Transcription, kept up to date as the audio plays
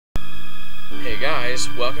Hey guys,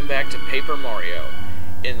 welcome back to Paper Mario.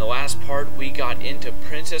 In the last part, we got into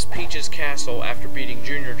Princess Peach's castle after beating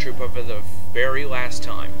Junior Troopa for the very last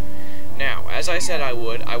time. Now, as I said I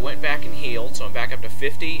would, I went back and healed, so I'm back up to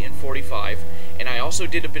 50 and 45, and I also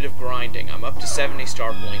did a bit of grinding. I'm up to 70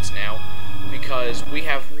 star points now, because we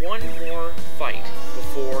have one more fight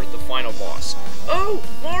before the final boss. Oh,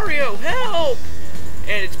 Mario, help!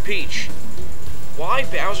 And it's Peach. Why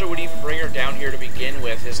Bowser would even bring her down here to begin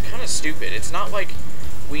with is kind of stupid. It's not like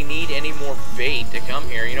we need any more bait to come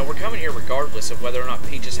here. You know, we're coming here regardless of whether or not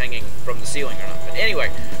Peach is hanging from the ceiling or not. But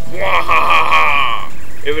anyway, wahahaha!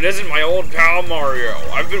 If it isn't my old pal Mario,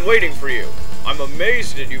 I've been waiting for you. I'm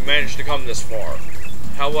amazed that you managed to come this far.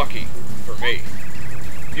 How lucky for me.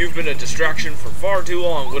 You've been a distraction for far too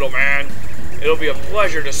long, little man. It'll be a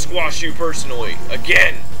pleasure to squash you personally,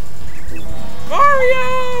 again.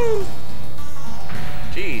 Mario!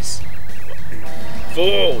 Jeez.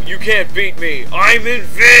 Fool, you can't beat me. I'm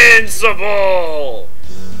invincible!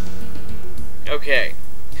 Okay,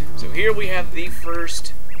 so here we have the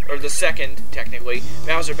first, or the second, technically,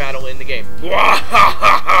 Bowser battle in the game.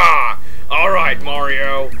 Wahahaha! Alright,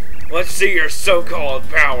 Mario. Let's see your so-called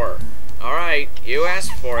power. Alright, you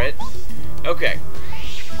asked for it. Okay.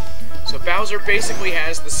 So Bowser basically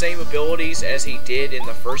has the same abilities as he did in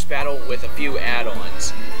the first battle with a few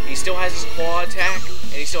add-ons. He still has his claw attack,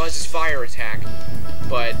 and he still has his fire attack,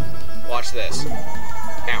 but watch this.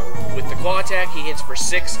 Now, with the claw attack, he hits for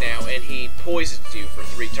 6 now, and he poisons you for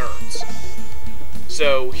 3 turns.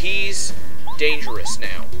 So he's dangerous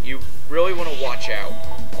now. You really want to watch out.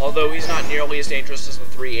 Although he's not nearly as dangerous as the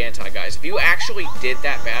 3 anti-guys. If you actually did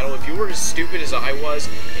that battle, if you were as stupid as I was,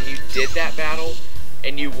 and you did that battle,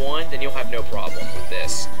 and you won, then you'll have no problem with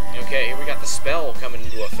this. Okay, here we got the spell coming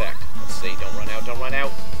into effect. Let's see, don't run out, don't run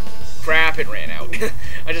out. Crap, it ran out.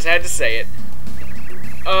 I just had to say it.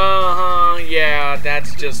 Yeah,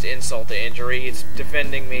 that's just insult to injury. It's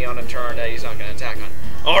defending me on a turn that he's not going to attack on.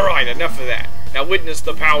 Alright, enough of that. Now witness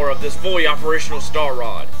the power of this fully operational Star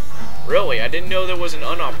Rod. Really, I didn't know there was an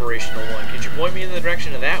unoperational one. Could you point me in the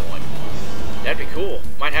direction of that one? That'd be cool.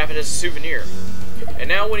 Might have it as a souvenir. And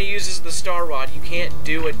now when he uses the Star Rod, you can't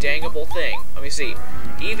do a dangable thing. Let me see.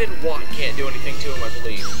 Even Watt can't do anything to him, I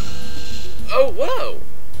believe. Oh, whoa!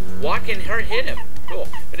 Watt can hit him. Cool.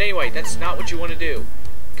 But anyway, that's not what you want to do.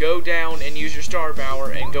 Go down and use your star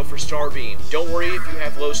power and go for Star Beam. Don't worry if you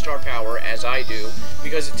have low star power, as I do,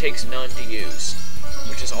 because it takes none to use.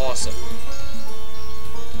 Which is awesome.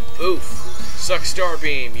 Oof. Suck Star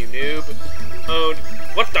Beam, you noob. Oh,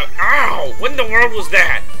 what the? Ow! When in the world was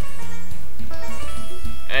that?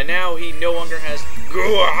 And now he no longer has...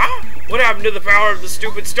 What happened to the power of the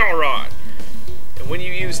stupid Star Rod? And when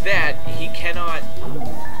you use that, he cannot...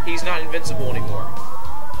 He's not invincible anymore.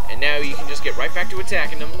 And now you can just get right back to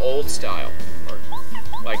attacking him old style. Or,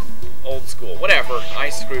 like, old school. Whatever. I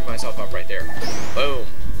screwed myself up right there. Boom.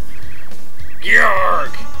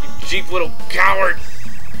 Yarg! You cheap little coward!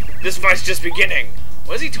 This fight's just beginning!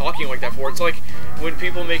 What is he talking like that for? It's like when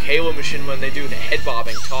people make Halo Machine when they do the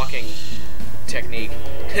head-bobbing talking technique.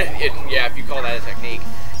 Yeah, if you call that a technique.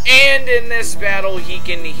 And in this battle, he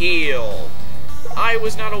can heal. I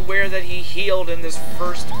was not aware that he healed in this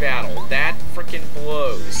first battle. That frickin'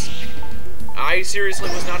 blows. I seriously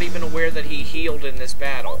was not even aware that he healed in this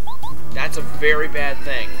battle. That's a very bad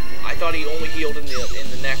thing. I thought he only healed in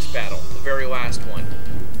the next battle, the very last one.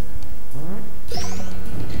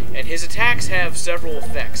 And his attacks have several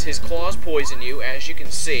effects. His claws poison you, as you can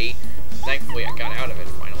see. Thankfully, I got out of it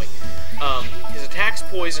finally. His attacks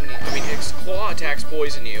poison you. I mean, his claw attacks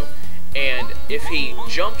poison you. And if he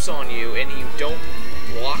jumps on you and you don't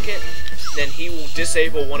block it, then he will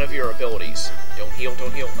disable one of your abilities. Don't heal,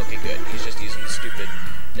 don't heal. Okay, good. He's just using the stupid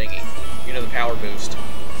thingy. You know, the power boost.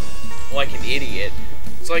 Like an idiot.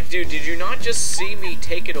 It's like, dude, did you not just see me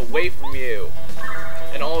take it away from you?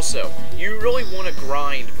 And also, you really want to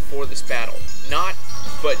grind before this battle.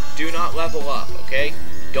 But do not level up, okay?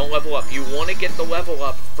 Don't level up. You want to get the level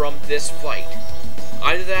up from this fight.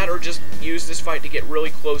 Either that or just use this fight to get really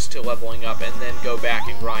close to leveling up and then go back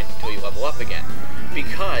and grind until you level up again.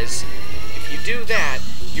 Because if you do that,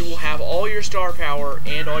 you will have all your star power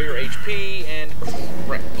and all your HP and...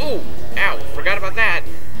 Ooh! Ow! Forgot about that.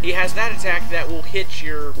 He has that attack that will hit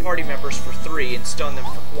your party members for 3 and stun them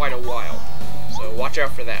for quite a while. So watch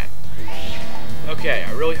out for that. Okay,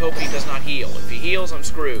 I really hope he does not heal. If he heals, I'm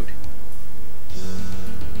screwed.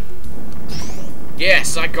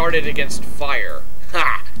 Yes, I guarded against fire.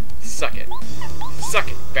 Ha! Suck it. Suck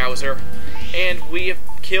it, Bowser. And we have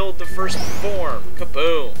killed the first form.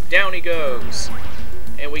 Kaboom! Down he goes.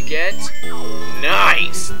 And we get...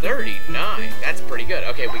 Nice! 39. That's pretty good.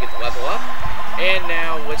 Okay, we get the level up. And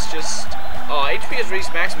now, let's just... Oh, HP has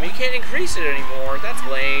reached maximum. You can't increase it anymore. That's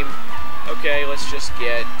lame. Okay, let's just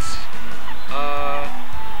get...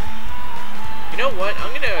 You know what?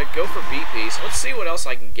 I'm gonna go for BP. So let's see what else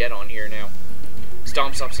I can get on here now.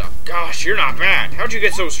 Stomp, stomp, stomp. Gosh, you're not bad. How'd you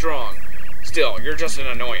get so strong? Still, you're just an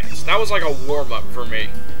annoyance. That was like a warm-up for me.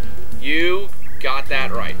 You got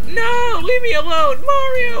that right. No, leave me alone.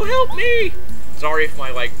 Mario, help me. Sorry if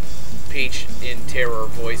my, like, Peach in Terror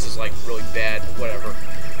voice is, like, really bad. Whatever.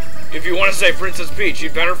 If you want to say Princess Peach,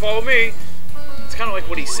 you'd better follow me. It's kind of like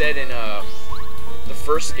what he said in, the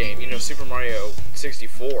first game. You know, Super Mario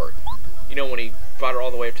 64. You know, when he brought her all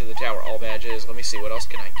the way up to the tower. All badges. Let me see. What else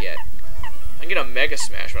can I get? I can get a Mega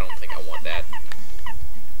Smash, but I don't think I want that.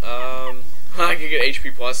 I can get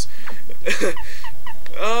HP plus.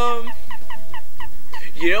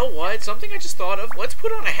 You know what? Something I just thought of. Let's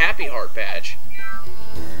put on a Happy Heart badge.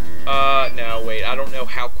 No, wait. I don't know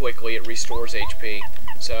how quickly it restores HP.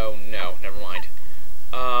 So, no. Never mind.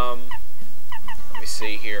 Let me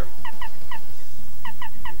see here.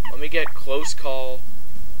 Let me get Close Call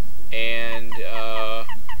and,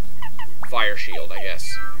 Fire Shield, I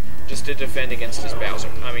guess. Just to defend against his Bowser.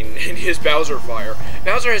 I mean, his Bowser fire.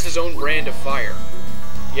 Bowser has his own brand of fire.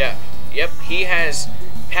 Yeah. Yep, he has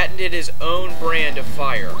patented his own brand of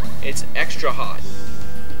fire. It's extra hot.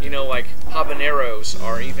 You know, like, habaneros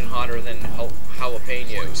are even hotter than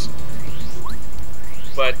jalapenos.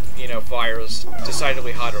 But, you know, fire is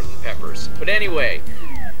decidedly hotter than peppers. But anyway,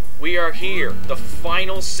 we are here. The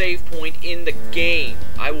final save point in the game.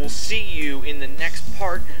 I will see you in the next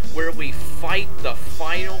part where we fight the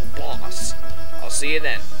final boss. I'll see you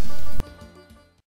then.